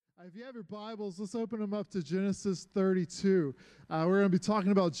If you have your Bibles, let's open them up to Genesis 32. We're going to be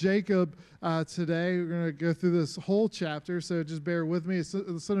talking about Jacob today. We're going to go through this whole chapter, so just bear with me. It's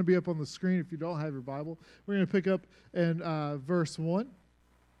going to be up on the screen if you don't have your Bible. We're going to pick up in verse 1.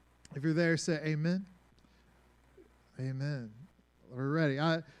 If you're there, say amen. Amen. We're ready.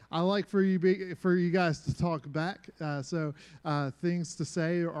 I like for you guys to talk back. So things to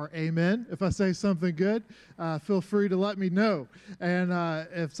say are amen. If I say something good, feel free to let me know. And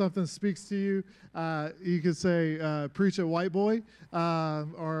if something speaks to you, you could say preach a white boy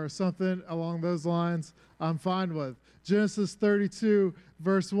or something along those lines. I'm fine with. Genesis 32,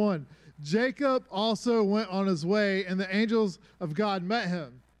 verse 1. Jacob also went on his way, and the angels of God met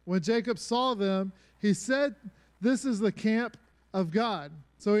him. When Jacob saw them, he said, "This is the camp of God."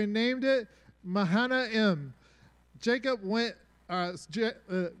 So he named it Mahanaim. Jacob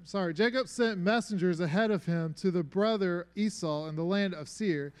sent messengers ahead of him to the brother Esau in the land of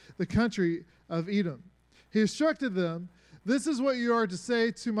Seir, the country of Edom. He instructed them, "This is what you are to say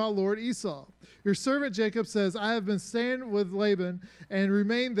to my lord Esau. Your servant Jacob says, I have been staying with Laban and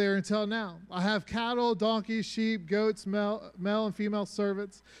remained there until now. I have cattle, donkeys, sheep, goats, male and female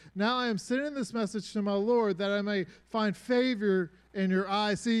servants. Now I am sending this message to my lord that I may find favor in your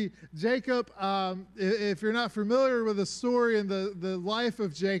eyes." See, Jacob, if you're not familiar with the story and the life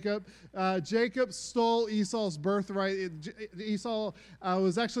of Jacob, Jacob stole Esau's birthright. Esau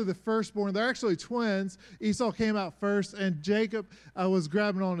was actually the firstborn. They're actually twins. Esau came out first, and Jacob was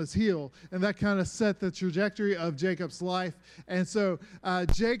grabbing on his heel. And that kind of set the trajectory of Jacob's life. And so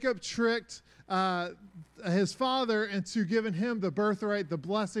Jacob tricked his father into giving him the birthright, the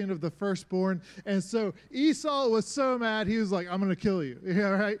blessing of the firstborn. And so Esau was so mad, he was like, "I'm going to kill you." Yeah,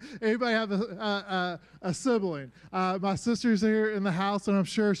 right? Anybody have a sibling? My sister's here in the house, and I'm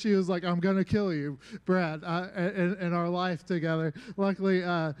sure she was like, "I'm going to kill you, Brad," in our life together. Luckily,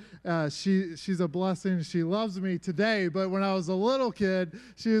 she's a blessing. She loves me today, but when I was a little kid,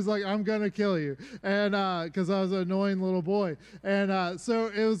 she was like, "I'm going to kill you," and because I was an annoying little boy. And so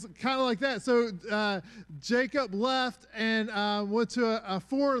it was kind of like that. So Jacob left and went to a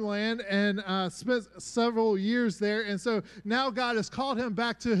foreign land and spent several years there. And so now God has called him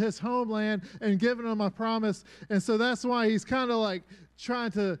back to his homeland and given him a promise. And so that's why he's kind of like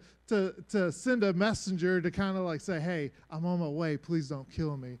trying to send a messenger to kind of like say, "Hey, I'm on my way. Please don't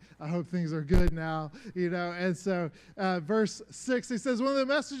kill me. I hope things are good now." And so verse 6, he says, "When the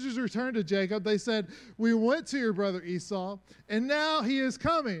messengers returned to Jacob, they said, 'We went to your brother Esau, and now he is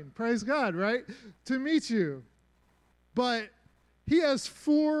coming,'" praise God, right, "'to meet you. But he has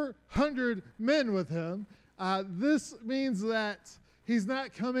 400 men with him.'" This means that he's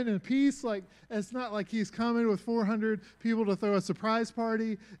not coming in peace. Like, it's not like he's coming with 400 people to throw a surprise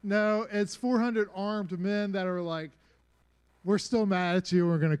party. No, it's 400 armed men that are like, "We're still mad at you.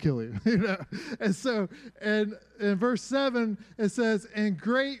 We're going to kill you." And so, and in verse 7, it says, "In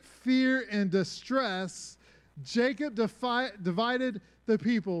great fear and distress, Jacob divided the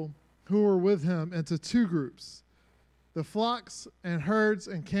people who were with him into two groups, the flocks and herds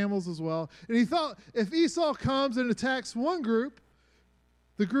and camels as well. And he thought, if Esau comes and attacks one group,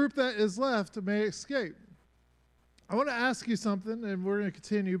 the group that is left may escape." I want to ask you something, and we're going to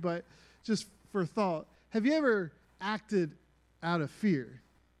continue, but just for thought, have you ever acted out of fear?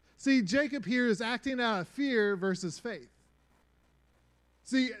 See, Jacob here is acting out of fear versus faith.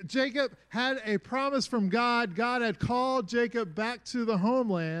 See, Jacob had a promise from God. God had called Jacob back to the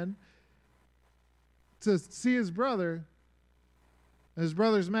homeland to see his brother, and his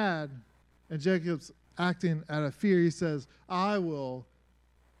brother's mad, and Jacob's acting out of fear. He says, "I will."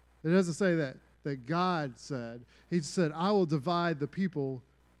 It doesn't say that God said. He said, "I will divide the people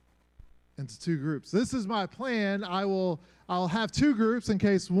into two groups. This is my plan. I'll have two groups in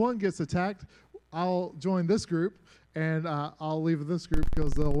case one gets attacked. I'll join this group, and I'll leave this group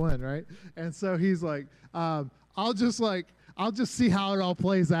because they'll win," right? And so he's like, I'll just see how it all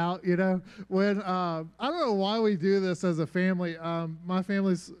plays out, When I don't know why we do this as a family. My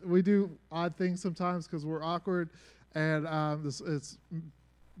family's, we do odd things sometimes because we're awkward, and it's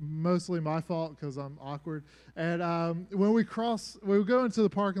mostly my fault because I'm awkward. And when we go into the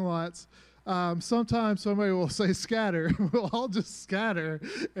parking lots, sometimes somebody will say scatter. We'll all just scatter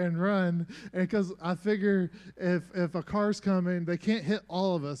and run. And because I figure if a car's coming, they can't hit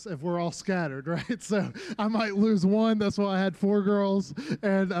all of us if we're all scattered, right? So I might lose one. That's why I had 4 girls.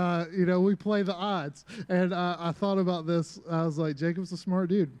 And, we play the odds. And I thought about this. I was like, Jacob's a smart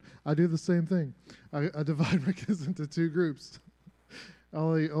dude. I do the same thing. I divide my kids into 2 groups.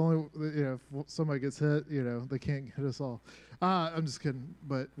 Only, if somebody gets hit, they can't hit us all. I'm just kidding,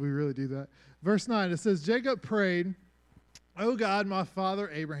 but we really do that. Verse 9, it says, Jacob prayed, O God, my father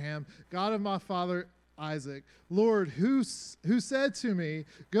Abraham, God of my father Isaac, Lord, who said to me,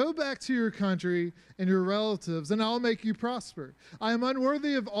 go back to your country and your relatives, and I'll make you prosper. I am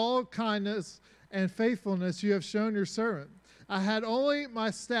unworthy of all kindness and faithfulness you have shown your servant. I had only my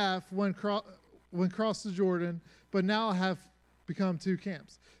staff when crossed the Jordan, but now I have become two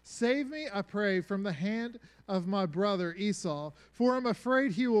camps. Save me, I pray, from the hand of my brother Esau, for I'm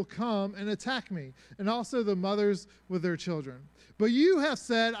afraid he will come and attack me, and also the mothers with their children. But you have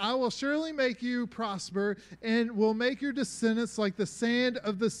said, I will surely make you prosper, and will make your descendants like the sand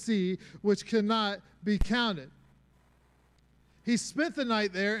of the sea, which cannot be counted. He spent the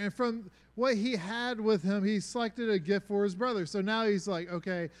night there, and from what he had with him, he selected a gift for his brother. So now he's like,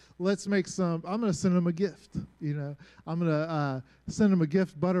 okay, let's make I'm going to send him a gift. I'm going to send him a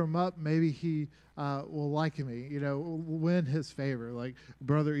gift, butter him up. Maybe he will like me, win his favor. Like,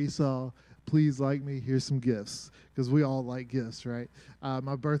 brother Esau, please like me. Here's some gifts, because we all like gifts, right?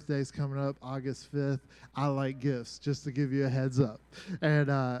 My birthday's coming up August 5th. I like gifts, just to give you a heads up. And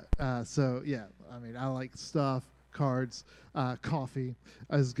so, yeah, I like stuff. Cards, coffee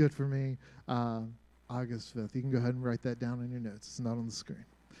is good for me. August 5th. You can go ahead and write that down in your notes. It's not on the screen.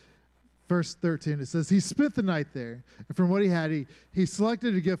 Verse 13, it says, he spent the night there, and from what he had, he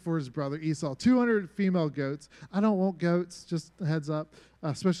selected a gift for his brother Esau, 200 female goats. I don't want goats, just a heads up,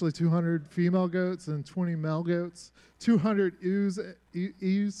 especially 200 female goats and 20 male goats, 200 ewes.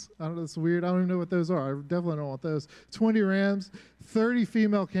 I don't know, that's weird. I don't even know what those are. I definitely don't want those. 20 rams, 30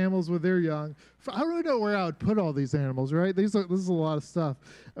 female camels with their young. I don't really know where I would put all these animals, right? This is a lot of stuff.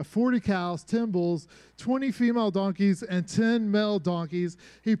 40 cows, 10 bulls, 20 female donkeys, and 10 male donkeys.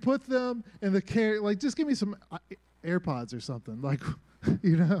 He put them in the care, just give me some AirPods or something. Why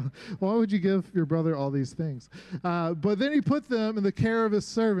would you give your brother all these things? But then he put them in the care of his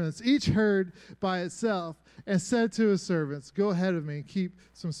servants, each herd by itself, and said to his servants, go ahead of me and keep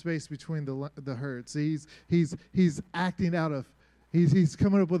some space between the herds. He's acting out of, he's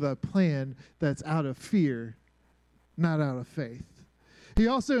coming up with a plan that's out of fear, not out of faith. He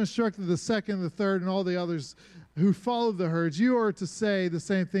also instructed the second, the third, and all the others who followed the herds, you are to say the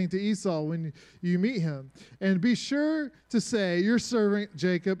same thing to Esau when you meet him. And be sure to say, your servant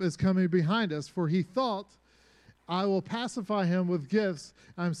Jacob is coming behind us, for he thought, I will pacify him with gifts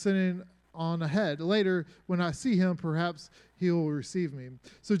I'm sending on ahead. Later, when I see him, perhaps he will receive me.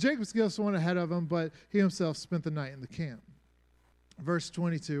 So Jacob's gifts went ahead of him, but he himself spent the night in the camp. Verse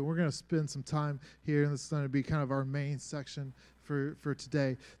 22, we're going to spend some time here, and this is going to be kind of our main section for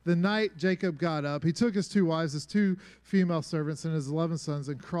today. The night Jacob got up, he took his 2 wives, his 2 female servants, and his 11 sons,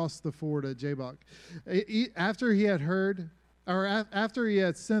 and crossed the ford at Jabbok. After he had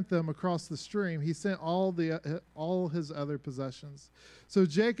sent them across the stream, he sent all his other possessions. So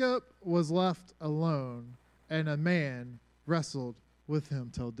Jacob was left alone, and a man wrestled with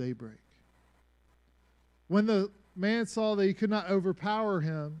him till daybreak. When the man saw that he could not overpower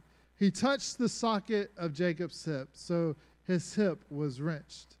him, he touched the socket of Jacob's hip, so his hip was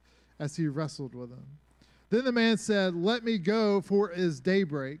wrenched as he wrestled with him. Then the man said, let me go, for it is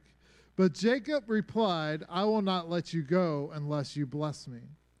daybreak. But Jacob replied, I will not let you go unless you bless me.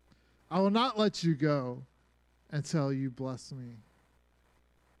 I will not let you go until you bless me.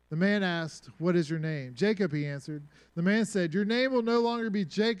 The man asked, what is your name? Jacob, he answered. The man said, your name will no longer be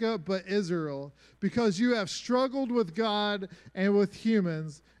Jacob, but Israel, because you have struggled with God and with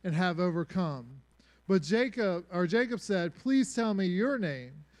humans and have overcome. But Jacob said, please tell me your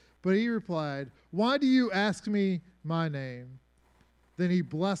name. But he replied, why do you ask me my name? Then he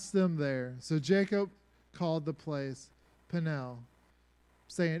blessed them there. So Jacob called the place Peniel,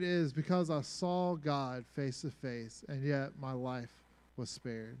 saying, it is because I saw God face to face, and yet my life was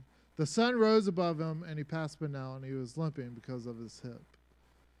spared. The sun rose above him, and he passed Peniel, and he was limping because of his hip.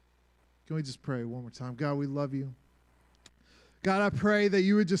 Can we just pray one more time? God, we love you. God, I pray that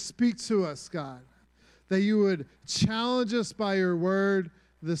you would just speak to us, God, that you would challenge us by your word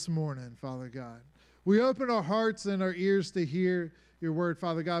this morning, Father God. We open our hearts and our ears to hear your word,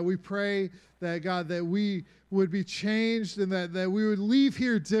 Father God. We pray that, God, that we would be changed and that we would leave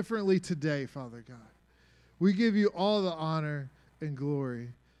here differently today, Father God. We give you all the honor and glory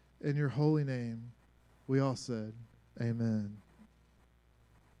in your holy name. We all said, amen.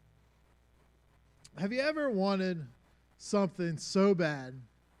 Have you ever wanted something so bad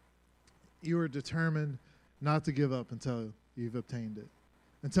you were determined not to give up until you've obtained it,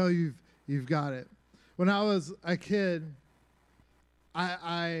 until you've got it? When I was a kid,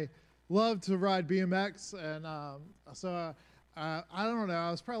 I loved to ride BMX, and so I don't know. I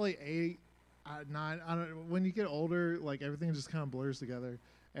was probably 8, 9. I don't know. When you get older, like everything just kind of blurs together.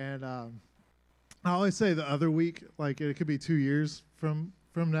 And I always say the other week, like it could be 2 years from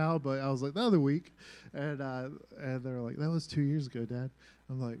now, but I was like the other week, and they're like, that was 2 years ago, Dad.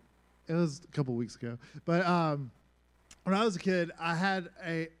 I'm like, it was a couple weeks ago. But when I was a kid, I had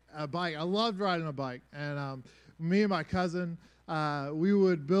a bike. I loved riding a bike, and me and my cousin, we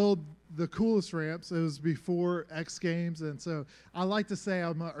would build the coolest ramps. It was before X Games, and so I like to say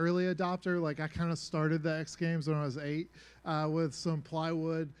I'm an early adopter. Like I kind of started the X Games when I was 8 with some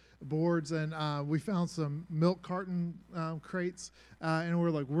plywood boards, and we found some milk carton crates, and we're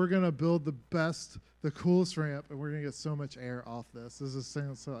like, we're gonna build the coolest ramp, and we're gonna get so much air off this. This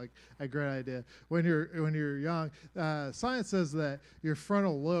sounds like a great idea. When you're young, science says that your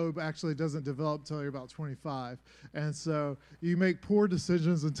frontal lobe actually doesn't develop until you're about 25, and so you make poor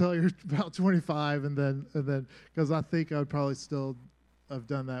decisions until you're about 25, and then because I think I'd probably still have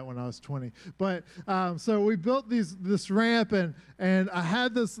done that when I was 20. But so we built this ramp, and I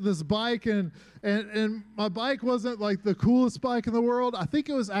had this bike, and my bike wasn't like the coolest bike in the world. I think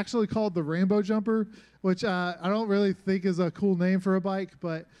it was actually called the Rainbow Jumper, which I don't really think is a cool name for a bike,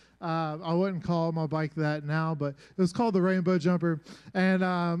 but I wouldn't call my bike that now, but it was called the Rainbow Jumper, and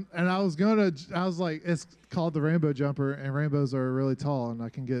I was like, it's called the Rainbow Jumper, and rainbows are really tall, and I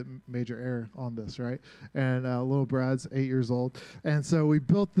can get major air on this, right? And little Brad's 8 years old, and so we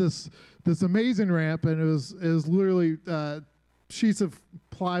built this amazing ramp, and it was literally sheets of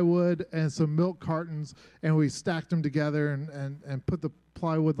plywood and some milk cartons, and we stacked them together and put the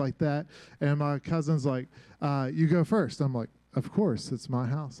plywood like that. And my cousin's like, you go first. I'm like, of course, it's my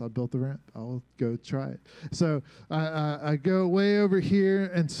house. I built the ramp. I'll go try it. So I go way over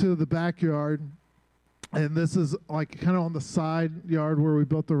here into the backyard, and this is like kind of on the side yard where we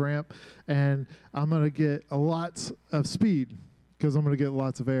built the ramp, and I'm going to get a lot of speed because I'm going to get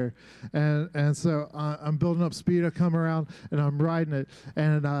lots of air. And so I'm building up speed. I come around, and I'm riding it,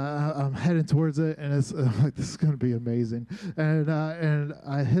 and I'm heading towards it, and it's like, this is going to be amazing. And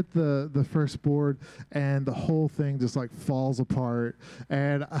I hit the first board, and the whole thing just like falls apart.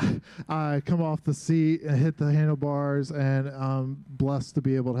 And I come off the seat and hit the handlebars, and I'm blessed to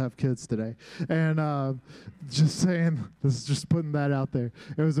be able to have kids today. And just saying, this is just putting that out there.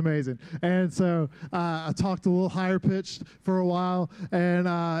 It was amazing. And so I talked a little higher pitched for a while, and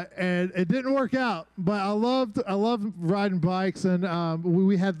it didn't work out. But I loved riding bikes, and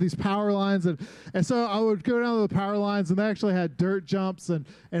we had these power lines, and so I would go down to the power lines, and they actually had dirt jumps, and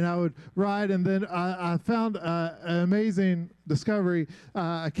I would ride. And then I found an amazing discovery.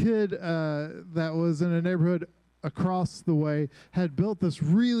 A kid that was in a neighborhood across the way had built this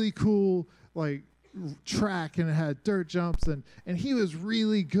really cool like track, and it had dirt jumps, and he was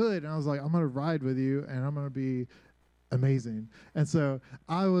really good. And I was like, I'm gonna ride with you, and I'm gonna be amazing. And so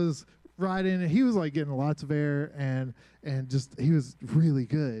I was riding, and he was like getting lots of air, and just he was really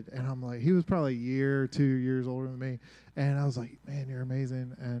good. And I'm like, he was probably a year or 2 years older than me, and I was like, man, you're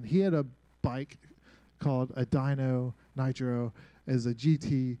amazing. And he had a bike called a Dyno Nitro, as a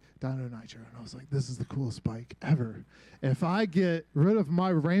GT Dyno Nitro, and I was like, this is the coolest bike ever. If I get rid of my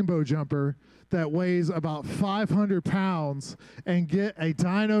Rainbow Jumper that weighs about 500 pounds and get a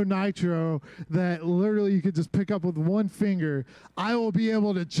Dyno Nitro that literally you could just pick up with one finger, I will be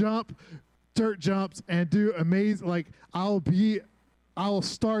able to jump dirt jumps and do amazing. Like I will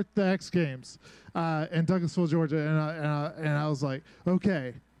start the X Games in Douglasville, Georgia, and I was like,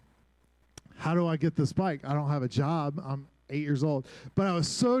 okay, how do I get this bike? I don't have a job. I'm 8 years old, but I was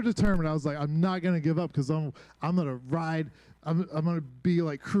so determined. I was like, I'm not going to give up, because I'm going to ride. I'm going to be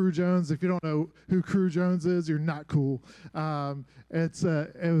like Crew Jones. If you don't know who Crew Jones is, you're not cool.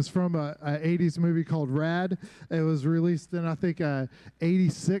 It was from a 80s movie called Rad. It was released in, I think,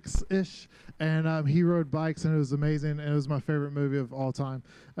 86-ish, and he rode bikes, and it was amazing. And it was my favorite movie of all time.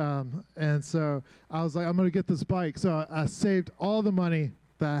 And so I was like, I'm going to get this bike. So I saved all the money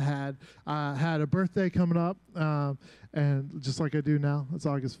that I had a birthday coming up, and just like I do now, it's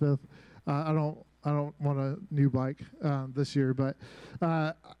August 5th. I don't want a new bike this year, but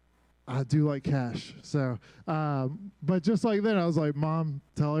I do like cash. So, but just like then, I was like, Mom,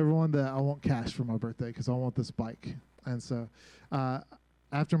 tell everyone that I want cash for my birthday, because I want this bike. And so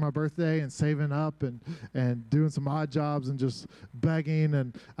after my birthday, and saving up and doing some odd jobs and just begging,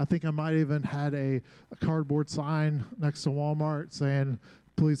 and I think I might even had a cardboard sign next to Walmart saying,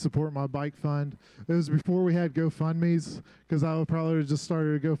 please support my bike fund. It was before we had GoFundMes, because I would probably have just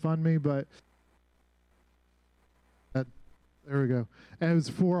started a GoFundMe, but there we go. And it was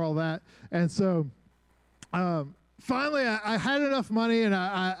before all that. And so finally, I had enough money, and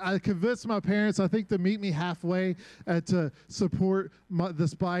I convinced my parents, I think, to meet me halfway to support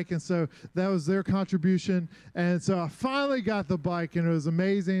this bike. And so that was their contribution. And so I finally got the bike, and it was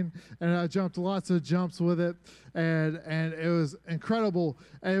amazing. And I jumped lots of jumps with it, and it was incredible.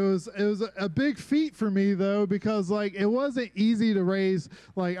 And it was a big feat for me, though, because like it wasn't easy to raise.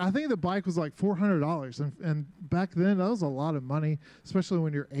 Like I think the bike was like $400, and back then that was a lot of money, especially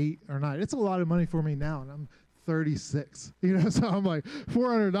when you're 8 or 9. It's a lot of money for me now, and I'm 36, so I'm like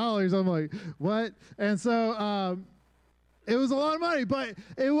 $400. I'm like, what? And so it was a lot of money, but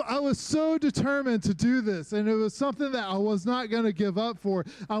I was so determined to do this, and it was something that I was not going to give up for.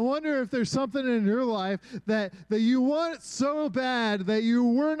 I wonder if there's something in your life that you want so bad that you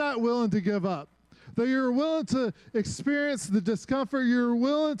were not willing to give up. That you're willing to experience the discomfort, you're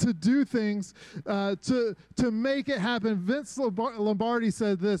willing to do things to make it happen. Vince Lombardi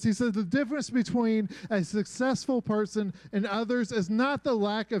said this. He said, the difference between a successful person and others is not the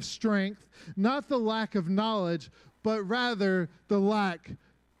lack of strength, not the lack of knowledge, but rather the lack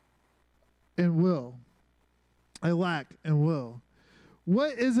in will. A lack in will.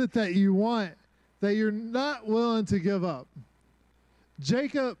 What is it that you want that you're not willing to give up?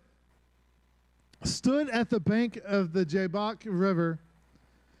 Jacob stood at the bank of the Jabbok River.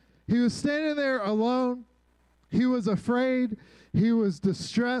 He was standing there alone. He was afraid. He was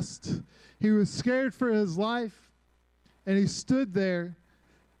distressed. He was scared for his life. And he stood there.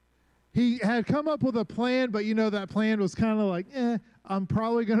 He had come up with a plan, but that plan was kind of like, I'm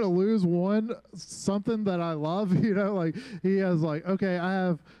probably going to lose something that I love. Like he has like, okay, I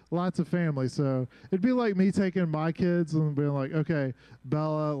have lots of family. So it'd be like me taking my kids and being like, okay,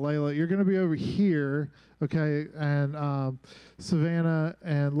 Bella, Layla, you're going to be over here. Okay. And Savannah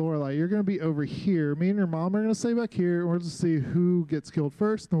and Lorelai, you're going to be over here. Me and your mom are going to stay back here. And we'll just see who gets killed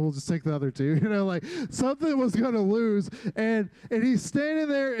first. And we'll just take the other two. Like something was going to lose. And he's standing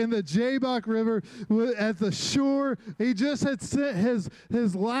there in the Jabbok River at the shore. He just had sent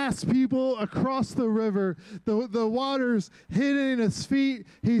his last people across the river. The water's hitting his feet.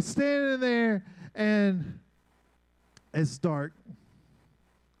 He's standing there, and it's dark.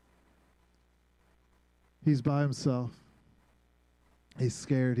 He's by himself. He's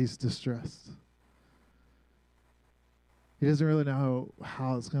scared. He's distressed. He doesn't really know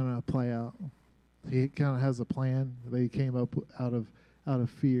how it's going to play out. He kind of has a plan that he came up out of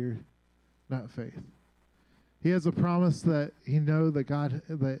fear, not faith. He has a promise that he knows that God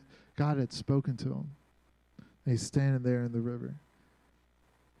had spoken to him. And he's standing there in the river.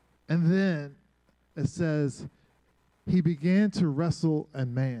 And then it says, he began to wrestle a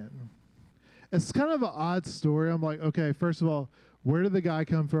man. It's kind of an odd story. I'm like, okay, first of all, where did the guy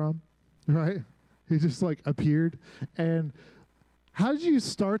come from? Right? He just like appeared. And how did you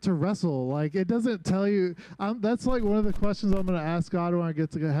start to wrestle? Like, it doesn't tell you. That's like one of the questions I'm going to ask God when I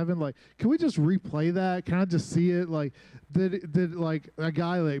get to heaven. Like, can we just replay that? Can I just see it? Like, did like a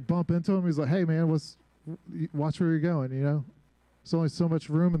guy like bump into him? He's like, hey man, watch where you're going, There's only so much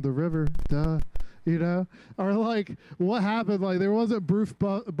room in the river, duh. Or like, what happened? Like, there wasn't Bruce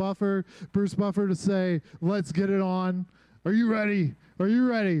Buffer to say, let's get it on. Are you ready? Are you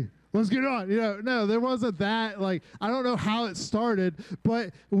ready? Let's get on. No, there wasn't that. Like, I don't know how it started, but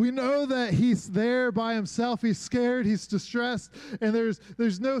we know that he's there by himself. He's scared. He's distressed. And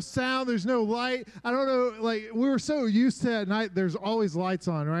there's no sound. There's no light. I don't know. Like, we were so used to at night, there's always lights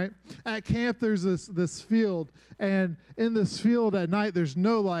on, right? At camp, there's this field. And in this field at night, there's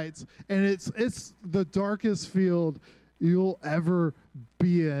no lights. And it's the darkest field you'll ever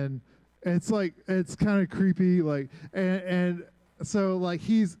be in. It's like, it's kind of creepy. Like, and so like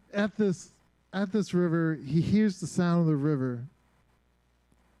he's at this river, he hears the sound of the river.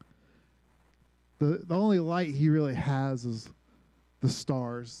 The only light he really has is the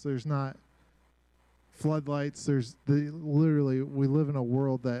stars. There's not floodlights. Literally, we live in a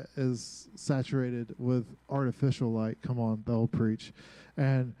world that is saturated with artificial light. Come on, they'll preach.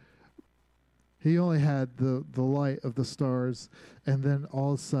 And he only had the light of the stars, and then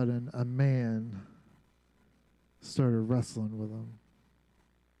all of a sudden a man started wrestling with him.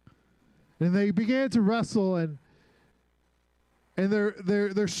 And they began to wrestle, and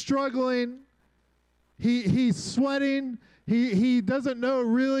they're struggling. He's sweating. He doesn't know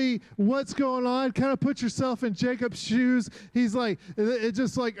really what's going on. Kind of put yourself in Jacob's shoes. He's like, it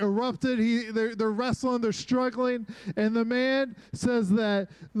just like erupted. They're wrestling. They're struggling. And the man says that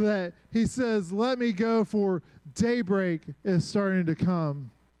he says, let me go, for daybreak is starting to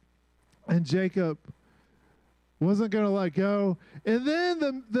come. And Jacob wasn't going to let go. And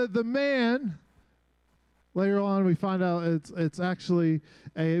then the man Later on, we find out it's actually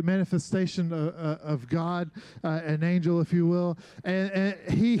a manifestation of God, an angel, if you will, and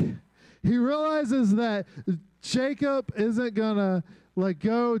he realizes that Jacob isn't gonna let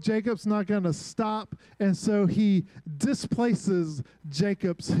go. Jacob's not gonna stop, and so he displaces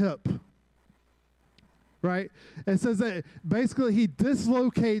Jacob's hip. Right? It says that basically he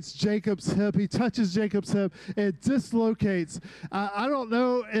dislocates Jacob's hip. He touches Jacob's hip. It dislocates. I don't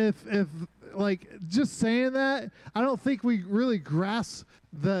know if like just saying that, I don't think we really grasp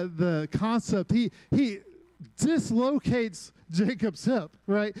the concept. He dislocates Jacob's hip,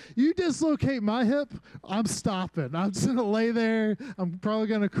 right? You dislocate my hip, I'm stopping. I'm just gonna lay there. I'm probably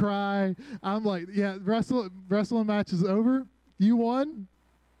gonna cry. I'm like, yeah, wrestling match is over. You won.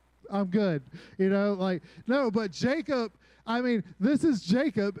 I'm good. No, but Jacob, I mean, this is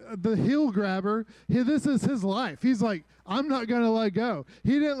Jacob, the heel grabber. This is his life. He's like, I'm not going to let go.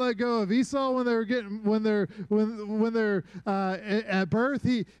 He didn't let go of Esau when they're at birth.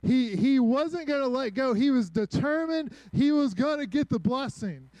 He wasn't going to let go. He was determined. He was going to get the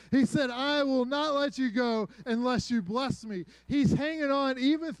blessing. He said, I will not let you go unless you bless me. He's hanging on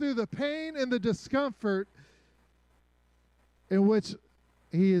even through the pain and the discomfort in which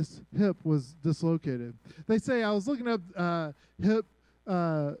his hip was dislocated. They say, I was looking up hip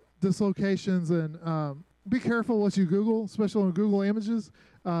dislocations, and be careful what you Google, especially on Google Images,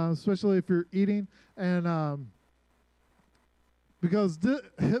 especially if you're eating. And because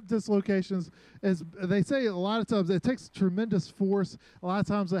hip dislocations, they say a lot of times, it takes tremendous force. A lot of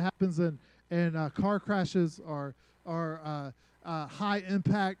times it happens in car crashes or high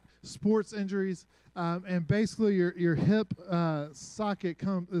impact sports injuries. And basically your hip socket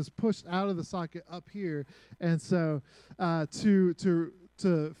is pushed out of the socket up here, and so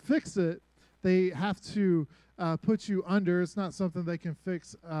to fix it, they have to put you under. It's not something they can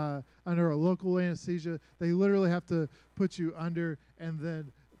fix under a local anesthesia. They literally have to put you under, and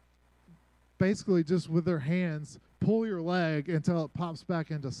then basically just with their hands pull your leg until it pops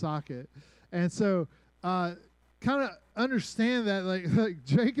back into socket. And so kind of understand that like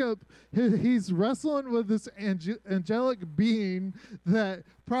Jacob, he's wrestling with this angelic being that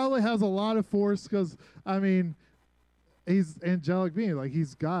probably has a lot of force, because I mean he's angelic being, like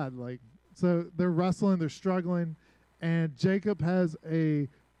he's God, like, so they're wrestling, they're struggling, and Jacob has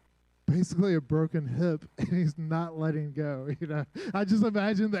basically a broken hip, and he's not letting go. I just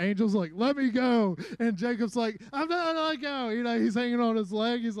imagine the angels like, let me go, and Jacob's like, I'm not gonna let go. He's hanging on his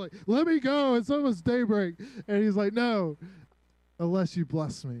leg. He's like, let me go. It's almost daybreak, and he's like, no, unless you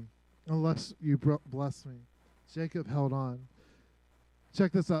bless me, bless me. Jacob held on.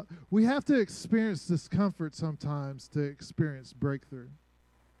 Check this out. We have to experience discomfort sometimes to experience breakthrough.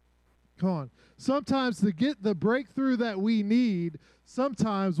 Come on. Sometimes to get the breakthrough that we need,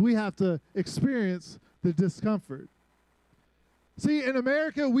 sometimes we have to experience the discomfort. See, in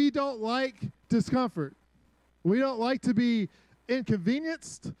America, we don't like discomfort. We don't like to be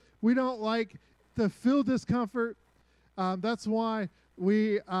inconvenienced. We don't like to feel discomfort. That's why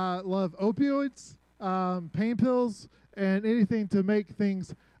we love opioids, pain pills, and anything to make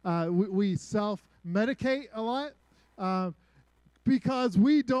things, we self-medicate a lot. Because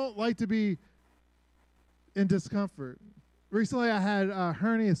we don't like to be in discomfort. Recently, I had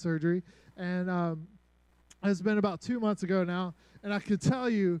hernia surgery, and it's been about 2 months ago now, and I could tell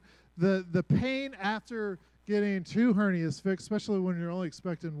you the pain after getting 2 hernias fixed, especially when you're only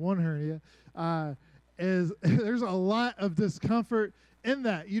expecting 1 hernia, is there's a lot of discomfort in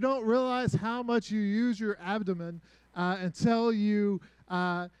that. You don't realize how much you use your abdomen until you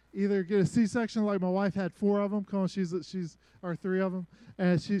either get a C-section, like my wife had 4 of them. Come on, she's or 3 of them,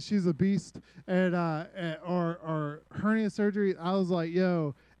 and she's a beast. And or hernia surgery, I was like,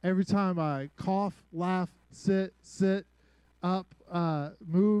 yo, every time I cough, laugh, sit up,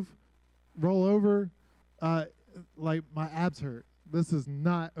 move, roll over, like my abs hurt. This is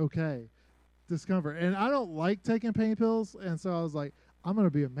not okay. Discomfort. And I don't like taking pain pills, and so I was like, I'm going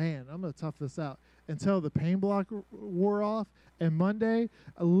to be a man. I'm going to tough this out until the pain block wore off. And Monday,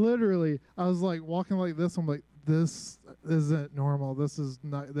 I was like walking like this. I'm like, this isn't normal. This is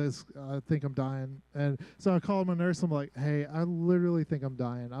not this. I think I'm dying. And so I called my nurse. I'm like, hey, I literally think I'm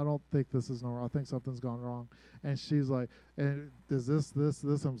dying. I don't think this is normal. I think something's gone wrong. And she's like, and is this?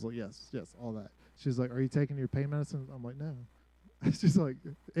 I was like, yes, all that. She's like, are you taking your pain medicine? I'm like, no. She's like,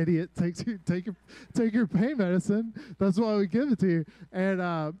 idiot, take your pain medicine. That's why we give it to you. And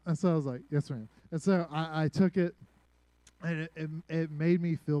so I was like, yes, ma'am. And so I took it, and it made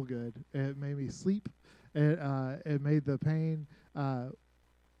me feel good. It made me sleep. It made the pain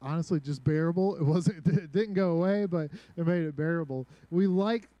honestly just bearable. It didn't go away, but it made it bearable. We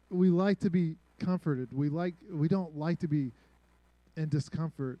like to be comforted. We don't like to be in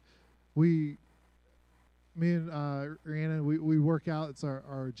discomfort. Me and Rhiannon, we work out. It's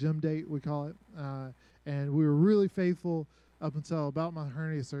our gym date, we call it. And we were really faithful up until about my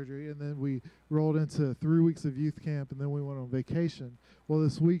hernia surgery, and then we rolled into 3 weeks of youth camp, and then we went on vacation. Well,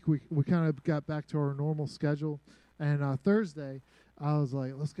 this week we kind of got back to our normal schedule, and Thursday I was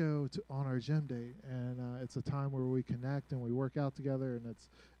like, let's go on our gym date, and it's a time where we connect and we work out together, and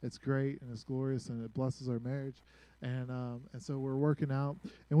it's great and it's glorious and it blesses our marriage. And so we're working out,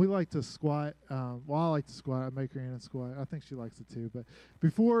 and we like to squat. I like to squat. I make Rhiannon squat. I think she likes it too. But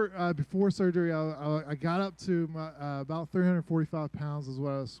before surgery, I got up to about 345 pounds is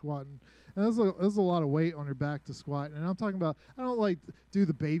what I was squatting. And there's a lot of weight on your back to squat. And I'm talking about, I don't like do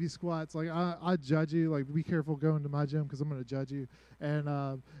the baby squats. Like I judge you. Like, be careful going to my gym because I'm going to judge you.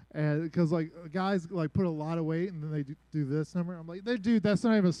 And because like guys like put a lot of weight and then they do this number. I'm like, dude, that's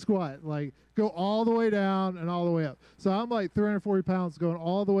not even a squat. Like, go all the way down and all the way up. So I'm like 340 pounds going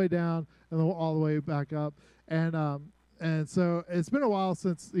all the way down and then all the way back up. And so it's been a while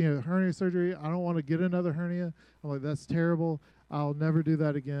since hernia surgery. I don't want to get another hernia. I'm like, that's terrible. I'll never do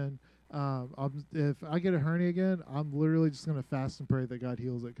that again. If I get a hernia again, I'm literally just going to fast and pray that God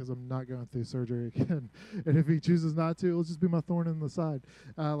heals it because I'm not going through surgery again. And if he chooses not to, it'll just be my thorn in the side,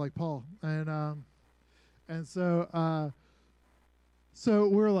 like Paul. And so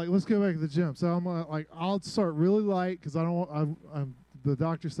we're like, let's go back to the gym. So I'm like, I'll start really light because I don't want, the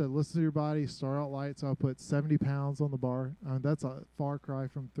doctor said, listen to your body, start out light. So I put 70 pounds on the bar. That's a far cry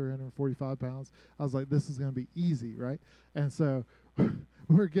from 345 pounds. I was like, this is going to be easy, right? And so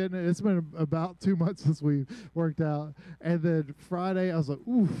we're getting it. It's been about 2 months since we worked out. And then Friday, I was like,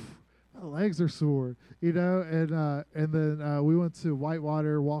 oof, my legs are sore, and then we went to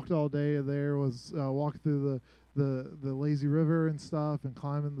Whitewater, walked all day there, was walking through the lazy river and stuff and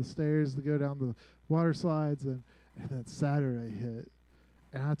climbing the stairs to go down the water slides. And then Saturday hit.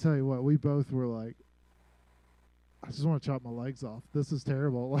 And I tell you what, we both were like, I just want to chop my legs off. This is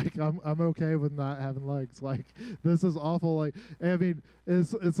terrible. Like, I'm okay with not having legs. Like, this is awful. Like, I mean,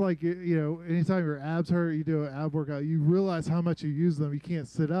 it's like, anytime your abs hurt, you do an ab workout, you realize how much you use them. You can't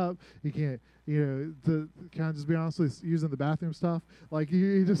sit up. You can't, to kind of just be honest with using the bathroom stuff. Like,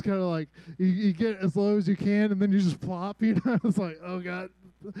 you just kind of like, you get as low as you can, and then you just plop, It's like, oh, God,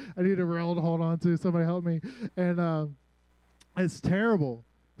 I need a rail to hold on to. Somebody help me. And it's terrible.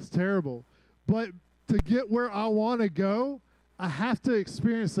 It's terrible. But to get where I want to go, I have to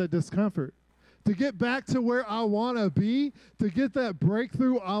experience that discomfort. To get back to where I want to be, to get that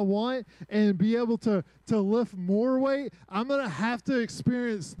breakthrough I want and be able to lift more weight, I'm going to have to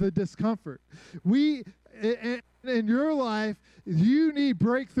experience the discomfort. In your life, you need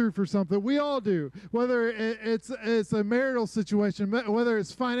breakthrough for something. We all do. Whether it's a marital situation, whether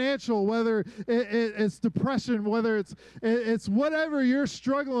it's financial, whether it's depression, whether it's whatever you're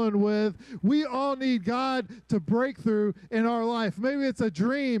struggling with, we all need God to break through in our life. Maybe it's a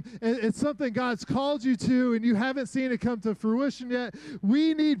dream. It's something God's called you to and you haven't seen it come to fruition yet.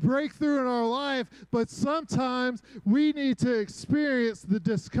 We need breakthrough in our life, but sometimes we need to experience the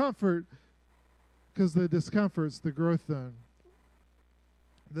discomfort. Because the discomfort's the growth zone.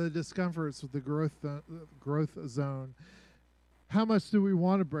 The discomfort's the growth zone. How much do we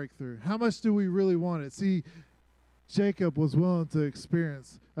want to break through? How much do we really want it? See, Jacob was willing to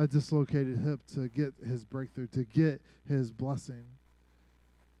experience a dislocated hip to get his breakthrough, to get his blessing.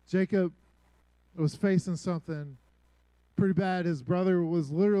 Jacob was facing something pretty bad. His brother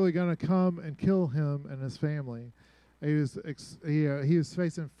was literally going to come and kill him and his family. He was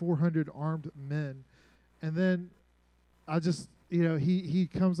facing 400 armed men. And then he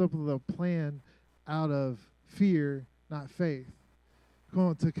comes up with a plan out of fear, not faith.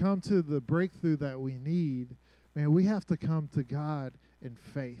 To come to the breakthrough that we need, man, we have to come to God in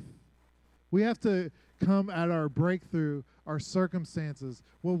faith. We have to come at our breakthrough, our circumstances,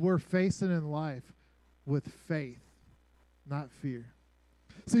 what we're facing in life with faith, not fear.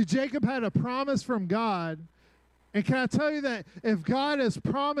 See, Jacob had a promise from God. And can I tell you that if God has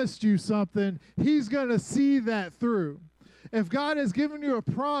promised you something, he's going to see that through. If God has given you a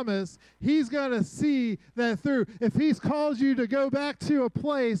promise, he's going to see that through. If he's called you to go back to a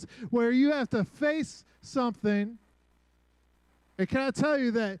place where you have to face something, and can I tell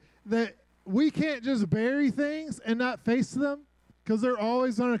you that we can't just bury things and not face them? Because they're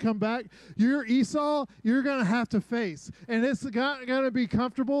always going to come back. You're Esau, you're going to have to face. And it's not going to be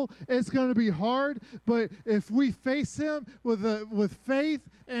comfortable. It's going to be hard. But if we face him with faith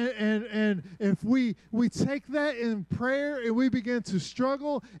and if we take that in prayer and we begin to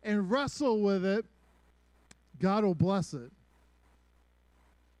struggle and wrestle with it, God will bless it.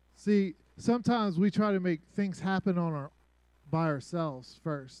 See, Sometimes we try to make things happen by ourselves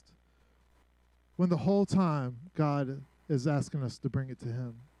first, when the whole time God is asking us to bring it to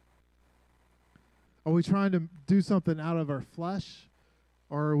him. Are we trying to do something out of our flesh,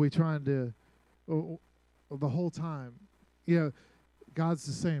 or are we trying to, the whole time, God's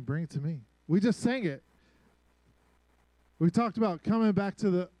just saying, bring it to me. We just sang it. We talked about coming back to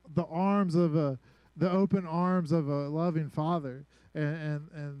the arms of the open arms of a loving Father,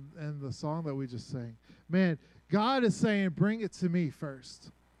 and the song that we just sang. Man, God is saying, bring it to me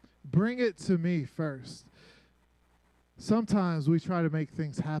first. Bring it to me first. Sometimes we try to make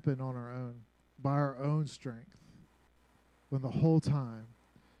things happen on our own, by our own strength, when the whole time,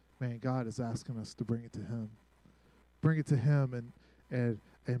 man, God is asking us to bring it to him. Bring it to him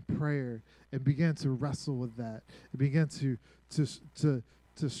and prayer, and begin to wrestle with that, and begin to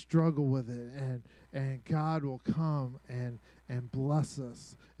struggle with it, and God will come and bless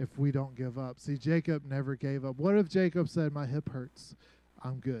us if we don't give up. See, Jacob never gave up. What if Jacob said, my hip hurts,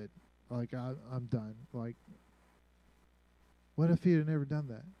 I'm good, like I'm done? Like, what if he had never done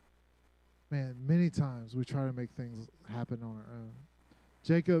that? Man, many times we try to make things happen on our own.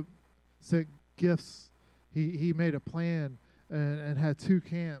 Jacob sent gifts. He made a plan and had 2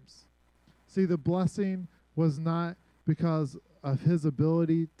 camps. See, the blessing was not because of his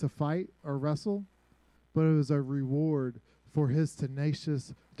ability to fight or wrestle, but it was a reward for his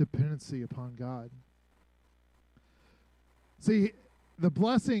tenacious dependency upon God. See, the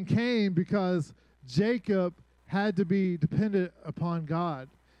blessing came because Jacob had to be dependent upon God.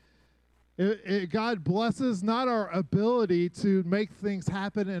 God blesses not our ability to make things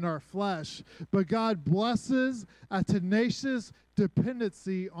happen in our flesh, but God blesses a tenacious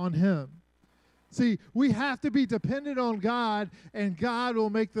dependency on him. See, we have to be dependent on God, and God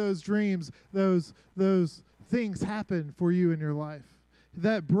will make those dreams, those things happen for you in your life.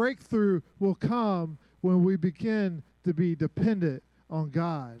 That breakthrough will come when we begin to be dependent on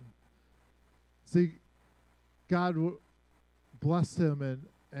God. See, God blessed him,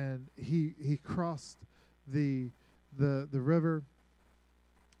 and he crossed the river.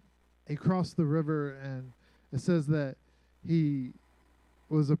 He crossed the river, and it says that he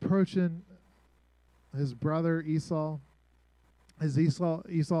was approaching his brother Esau.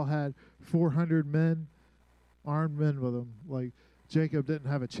 Esau had 400 men, armed men with him. Like, Jacob didn't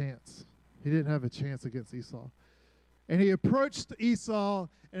have a chance. He didn't have a chance against Esau. And he approached Esau,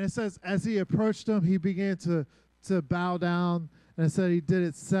 and it says as he approached him, he began to bow down. And it said he did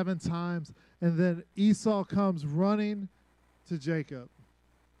it 7 times. And then Esau comes running to Jacob.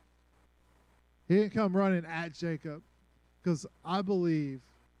 He didn't come running at Jacob, because I believe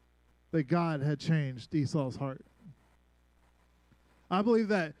that God had changed Esau's heart. I believe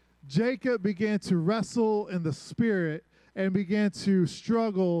that Jacob began to wrestle in the spirit and began to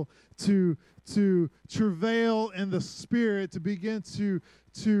struggle, to travail in the spirit, to begin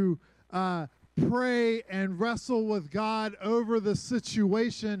to pray and wrestle with God over the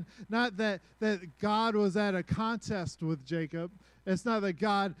situation. Not that God was at a contest with Jacob. It's not that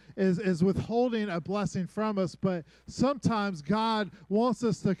God is withholding a blessing from us, but sometimes God wants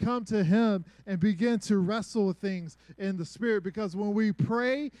us to come to him and begin to wrestle with things in the spirit, because when we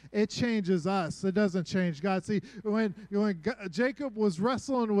pray, it changes us. It doesn't change God. See, when Jacob was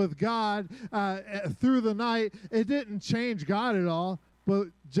wrestling with God through the night, it didn't change God at all, but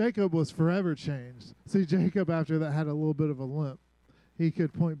Jacob was forever changed. See, Jacob after that had a little bit of a limp. He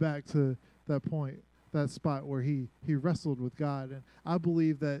could point back to that point, that spot where he wrestled with God. And I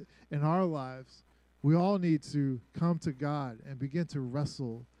believe that in our lives, we all need to come to God and begin to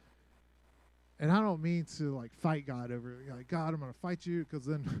wrestle. And I don't mean to like fight God over, like, God, I'm going to fight you, because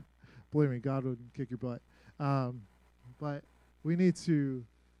then, believe me, God wouldn't kick your butt. But we need to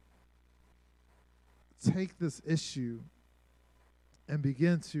take this issue and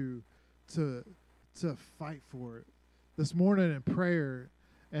begin to fight for it. This morning in prayer,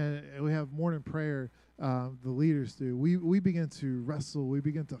 and we have morning prayer, the leaders do, we begin to wrestle, we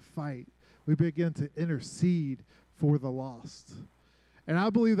begin to fight, we begin to intercede for the lost. And I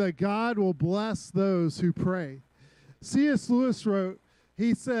believe that God will bless those who pray. C.S. Lewis wrote,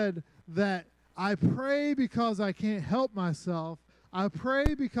 he said that I pray because I can't help myself. I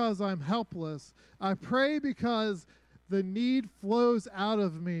pray because I'm helpless. I pray because the need flows out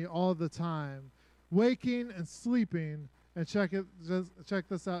of me all the time, waking and sleeping. And check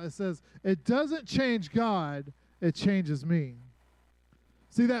this out. It says, it doesn't change God, it changes me.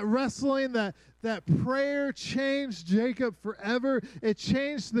 See, that wrestling, that prayer changed Jacob forever. It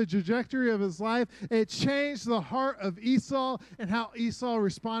changed the trajectory of his life. It changed the heart of Esau and how Esau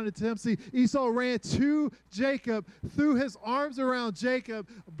responded to him. See, Esau ran to Jacob, threw his arms around Jacob,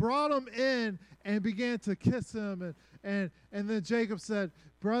 brought him in, and began to kiss him. And then Jacob said,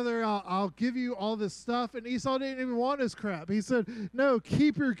 brother, I'll give you all this stuff. And Esau didn't even want his crap. He said, no,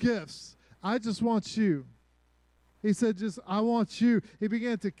 keep your gifts. I just want you. He said, I want you. He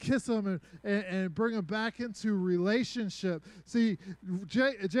began to kiss him and bring him back into relationship. See,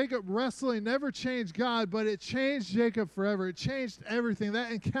 Jacob wrestling never changed God, but it changed Jacob forever. It changed everything.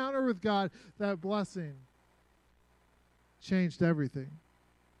 That encounter with God, that blessing, changed everything.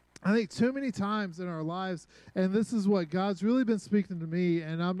 I think too many times in our lives, and this is what God's really been speaking to me,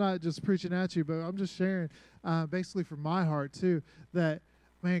 and I'm not just preaching at you, but I'm just sharing basically from my heart too, that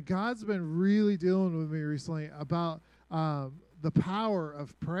man, God's been really dealing with me recently about the power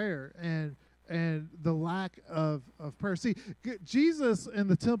of prayer and the lack of prayer. See, Jesus in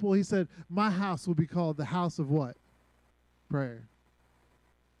the temple, he said, my house will be called the house of what? Prayer.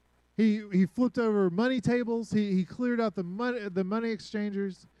 He flipped over money tables. He cleared out the money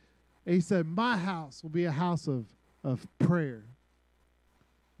exchangers. And he said, my house will be a house of prayer.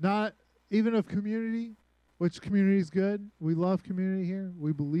 Not even of community, which community is good. We love community here.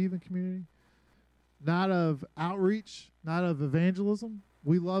 We believe in community. Not of outreach, not of evangelism.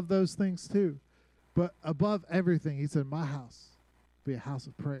 We love those things too. But above everything, he said, my house will be a house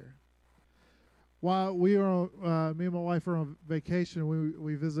of prayer. While we were me and my wife were on vacation,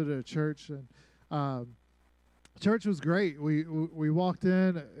 we visited a church, and church was great. We walked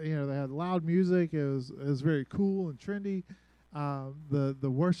in, they had loud music. It was very cool and trendy.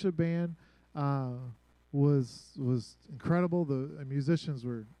 The worship band was incredible. The musicians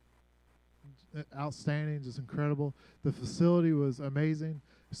were outstanding, just incredible. The facility was amazing,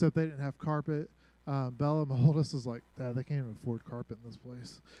 except they didn't have carpet. Bella, my oldest, was like, Dad, they can't even afford carpet in this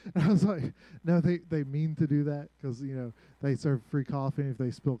place. And I was like, no, they mean to do that because, they serve free coffee. And if they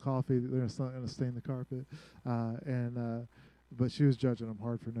spill coffee, they're not going to stain the carpet. But she was judging them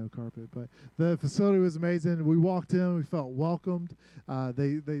hard for no carpet. But the facility was amazing. We walked in. We felt welcomed.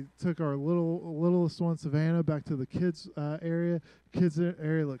 They took our littlest one, Savannah, back to the kids area. Kids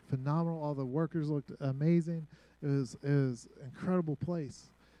area looked phenomenal. All the workers looked amazing. It was an incredible place.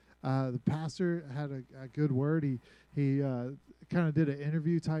 The pastor had a good word. He kind of did an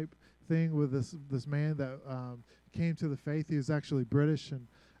interview type thing with this man that came to the faith. He was actually British, and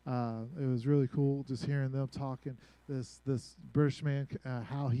it was really cool just hearing them talking. This British man,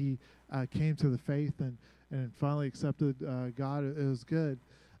 how he came to the faith and finally accepted God. It was good.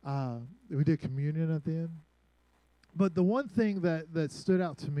 We did communion at the end. But the one thing that stood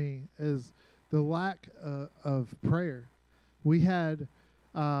out to me is the lack of prayer. We had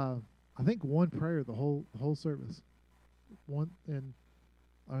I think one prayer the whole service. The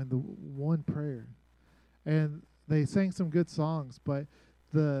one prayer. And they sang some good songs, but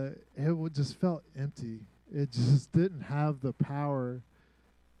it just felt empty. It just didn't have the power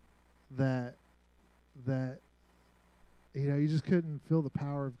that you just couldn't feel the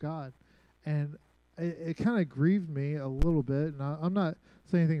power of God. And it kind of grieved me a little bit, and I'm not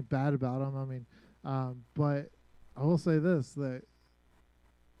saying anything bad about him. I mean, but I will say this, that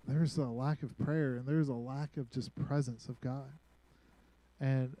there's a lack of prayer, and there's a lack of just presence of God.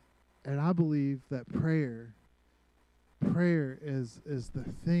 And I believe that prayer is the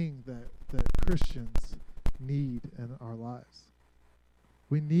thing that Christians need in our lives.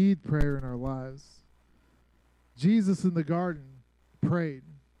 We need prayer in our lives. Jesus in the garden prayed.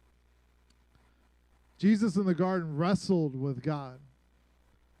 Jesus in the garden wrestled with God,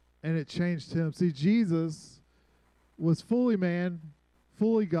 and it changed him. See, Jesus was fully man,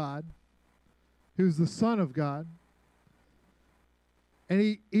 fully God. He was the Son of God.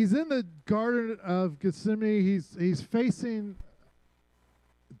 And he's in the Garden of Gethsemane. He's facing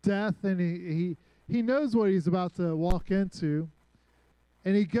death, and he knows what he's about to walk into.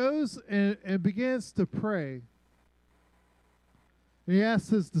 And he goes and begins to pray. And he asked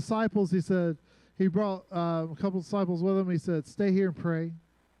his disciples, he said, he brought a couple of disciples with him. He said, stay here and pray.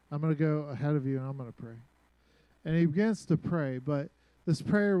 I'm going to go ahead of you, and I'm going to pray. And he begins to pray, but this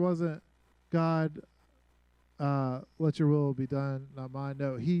prayer wasn't, God, let your will be done, not mine.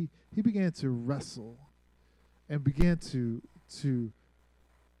 No, he began to wrestle and began to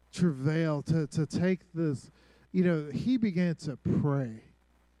travail, to take this, he began to pray.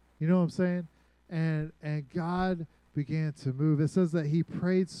 You know what I'm saying? And God began to move. It says that he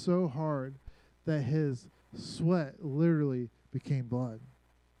prayed so hard that his sweat literally became blood.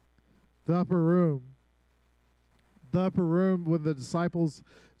 The upper room, the upper room with the disciples.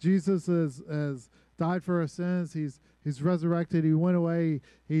 Jesus has died for our sins. He's resurrected. He went away.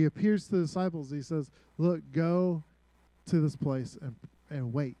 He appears to the disciples. He says, look, go to this place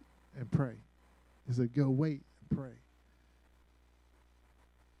and wait and pray. He said, go wait and pray.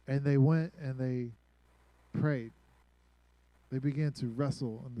 And they went and they prayed. They began to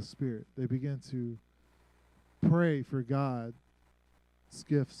wrestle in the Spirit. They began to pray for God's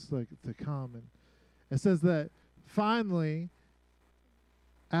gifts to come. And it says that finally,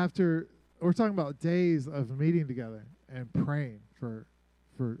 after, we're talking about days of meeting together and praying for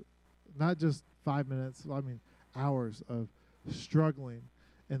not just 5 minutes, hours of struggling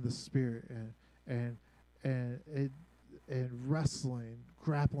in the Spirit and wrestling,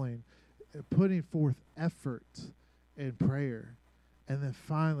 grappling, putting forth effort in prayer. And then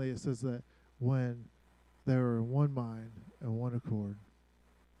finally it says that when they were in one mind and one accord,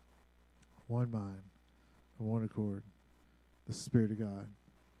 the Spirit of God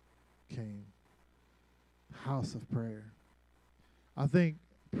came. House of prayer. I think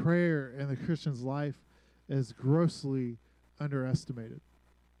prayer in the Christian's life is grossly underestimated.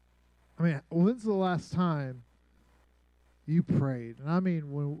 When's the last time you prayed? And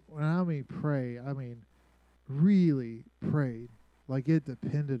when I mean pray, really prayed. Like it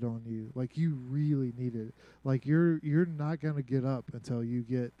depended on you. Like you really needed it. Like you're not going to get up until you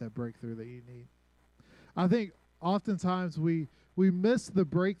get that breakthrough that you need. I think oftentimes we miss the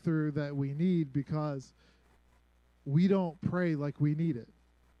breakthrough that we need because we don't pray like we need it.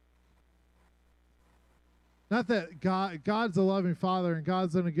 Not that God's a loving Father and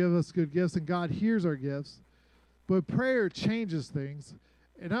God's going to give us good gifts and God hears our gifts, but prayer changes things.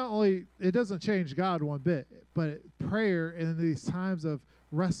 And not only, it doesn't change God one bit, but prayer in these times of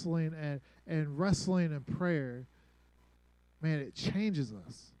wrestling and wrestling and prayer, man, it changes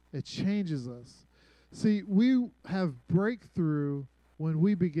us. It changes us. See, we have breakthrough when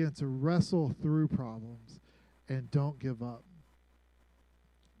we begin to wrestle through problems and don't give up.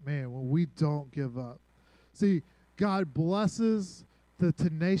 Man, when we don't give up. See, God blesses the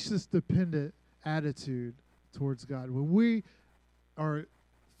tenacious, dependent attitude towards God. When we are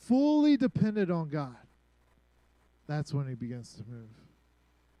fully dependent on God, that's when he begins to move.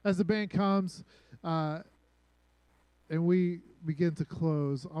 As the band comes and we begin to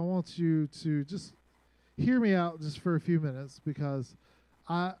close, I want you to just hear me out just for a few minutes because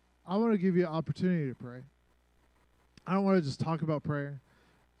I want to give you an opportunity to pray. I don't want to just talk about prayer.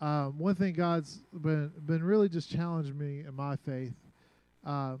 One thing God's been really just challenging me in my faith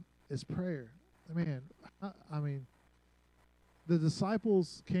is prayer. The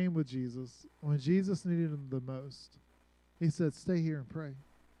disciples came with Jesus when Jesus needed them the most. He said, "Stay here and pray."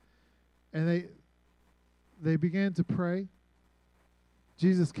 And they began to pray.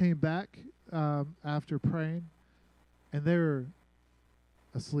 Jesus came back after praying, and they were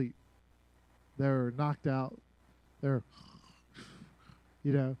asleep. They were knocked out. They're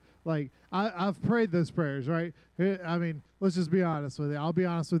I've prayed those prayers, right? Let's just be honest with you. I'll be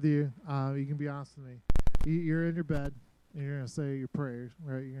honest with you. You can be honest with me. You're in your bed, and you're going to say your prayers,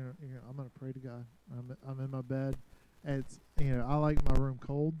 right? I'm going to pray to God. I'm in my bed. It's I like my room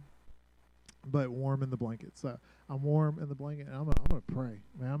cold, but warm in the blanket. So I'm warm in the blanket, and I'm going to pray.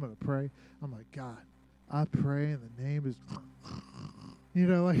 Man, I'm going to pray. I'm like, God, I pray in the name is,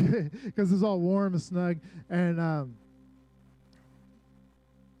 because it's all warm and snug. And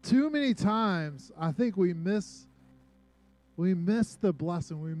too many times, I think we miss the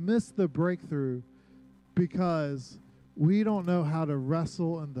blessing. We miss the breakthrough because we don't know how to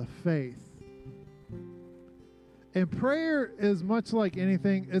wrestle in the faith. And prayer is much like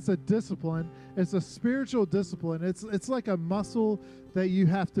anything. It's a discipline. It's a spiritual discipline. It's like a muscle that you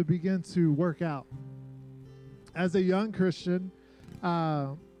have to begin to work out. As a young Christian,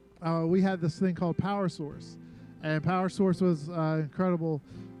 we had this thing called Power Source. And Power Source was an incredible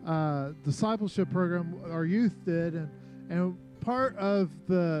discipleship program our youth did. And part of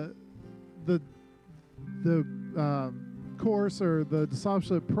the course or the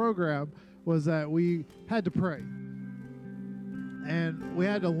discipleship program was that we had to pray. And we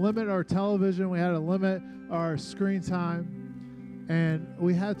had to limit our television. We had to limit our screen time. And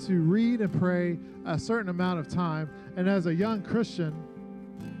we had to read and pray a certain amount of time. And as a young Christian,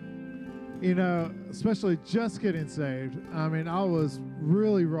 especially just getting saved, I was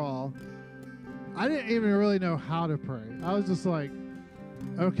really raw. I didn't even really know how to pray. I was just like,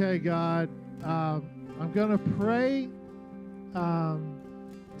 okay, God, I'm going to pray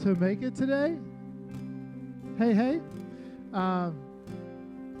to make it today. Hey.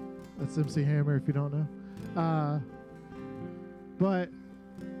 That's MC Hammer if you don't know. But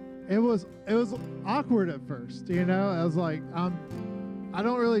it was awkward at first, you know. I was like, I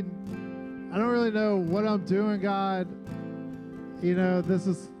don't really know what I'm doing, God. You know, this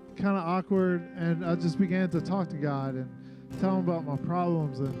is kind of awkward. And I just began to talk to God and tell him about my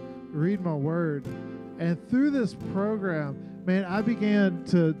problems and read my word. And through this program, man, I began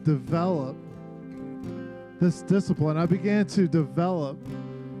to develop this discipline. I began to develop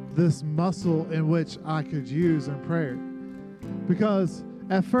this muscle in which I could use in prayer. Because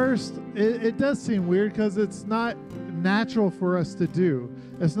at first, it does seem weird because it's not natural for us to do.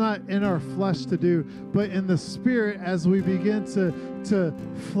 It's not in our flesh to do. But in the spirit, as we begin to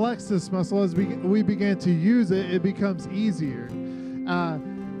flex this muscle, as we begin to use it, it becomes easier.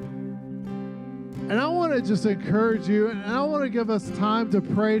 And I want to just encourage you, and I want to give us time to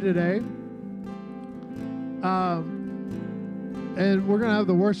pray today. And we're going to have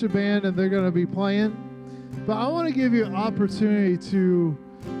the worship band, and they're going to be playing. But I want to give you an opportunity to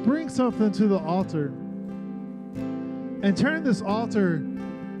bring something to the altar and turn this altar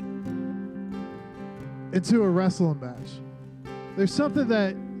into a wrestling match. There's something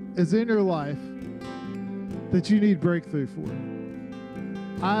that is in your life that you need breakthrough for.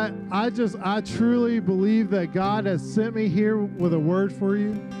 I truly believe that God has sent me here with a word for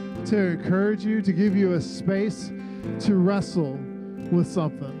you, to encourage you, to give you a space to wrestle with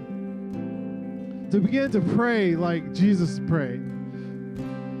something, to begin to pray like Jesus prayed.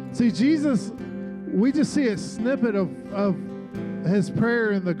 See, Jesus, we just see a snippet of his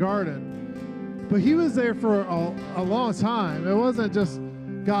prayer in the garden, but he was there for a long time. It wasn't just,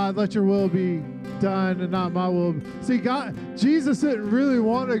 God, let your will be done and not my will. See, Jesus didn't really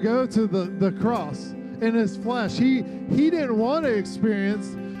want to go to the cross in his flesh. He didn't want to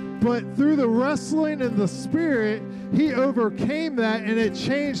experience, but through the wrestling in the spirit, he overcame that, and it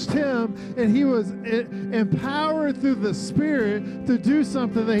changed him, and he was empowered through the spirit to do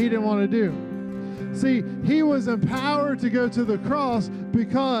something that he didn't want to do. See, he was empowered to go to the cross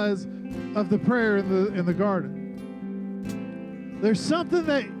because of the prayer in the garden. There's something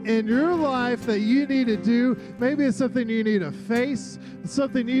that in your life that you need to do. Maybe it's something you need to face,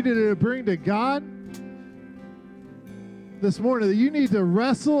 something you need to bring to God this morning, that you need to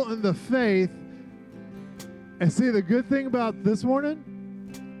wrestle in the faith. And see, the good thing about this morning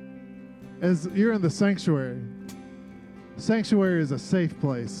is you're in the sanctuary. Sanctuary is a safe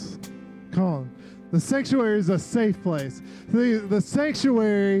place. Come on. The sanctuary is a safe place. The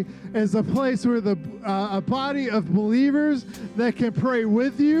sanctuary is a place where a body of believers that can pray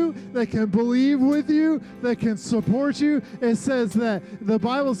with you, that can believe with you, that can support you. It says that, the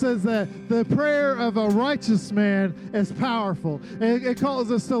Bible says that the prayer of a righteous man is powerful. And it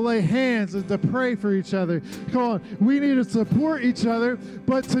calls us to lay hands and to pray for each other. Come on, we need to support each other.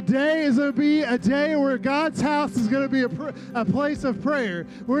 But today is going to be a day where God's house is going to be a place of prayer.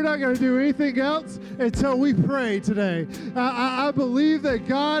 We're not going to do anything else until we pray today. I believe that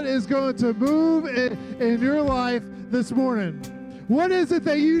God is going to move in your life this morning. What is it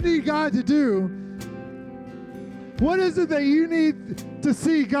that you need God to do? What is it that you need to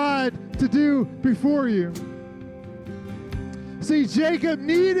see God to do before you? See, Jacob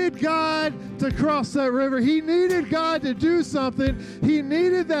needed God to cross that river. He needed God to do something. He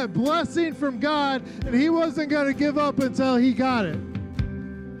needed that blessing from God, and he wasn't going to give up until he got it.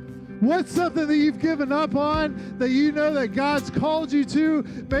 What's something that you've given up on that you know that God's called you to?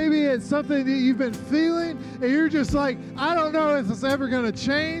 Maybe it's something that you've been feeling and you're just like, I don't know if it's ever going to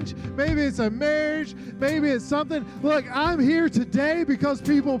change. Maybe it's a marriage. Maybe it's something. Look, I'm here today because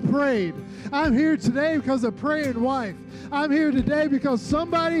people prayed. I'm here today because of praying wife. I'm here today because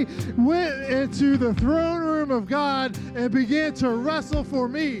somebody went into the throne room of God and began to wrestle for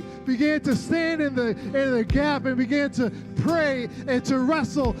me, began to stand in the gap and began to pray and to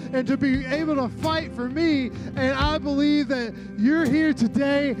wrestle and to be able to fight for me. And I believe that you're here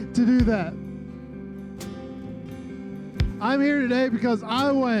today to do that. I'm here today because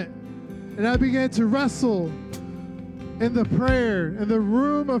I went and I began to wrestle in the prayer, in the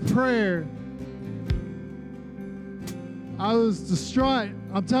room of prayer. I was distraught.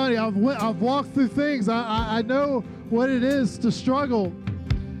 I'm telling you, I've walked through things. I know what it is to struggle.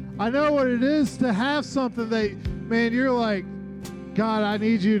 I know what it is to have something that, man, you're like, God, I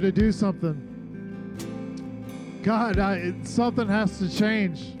need you to do something. God, something has to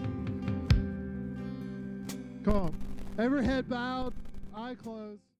change. Come on. Every head bowed, eye closed.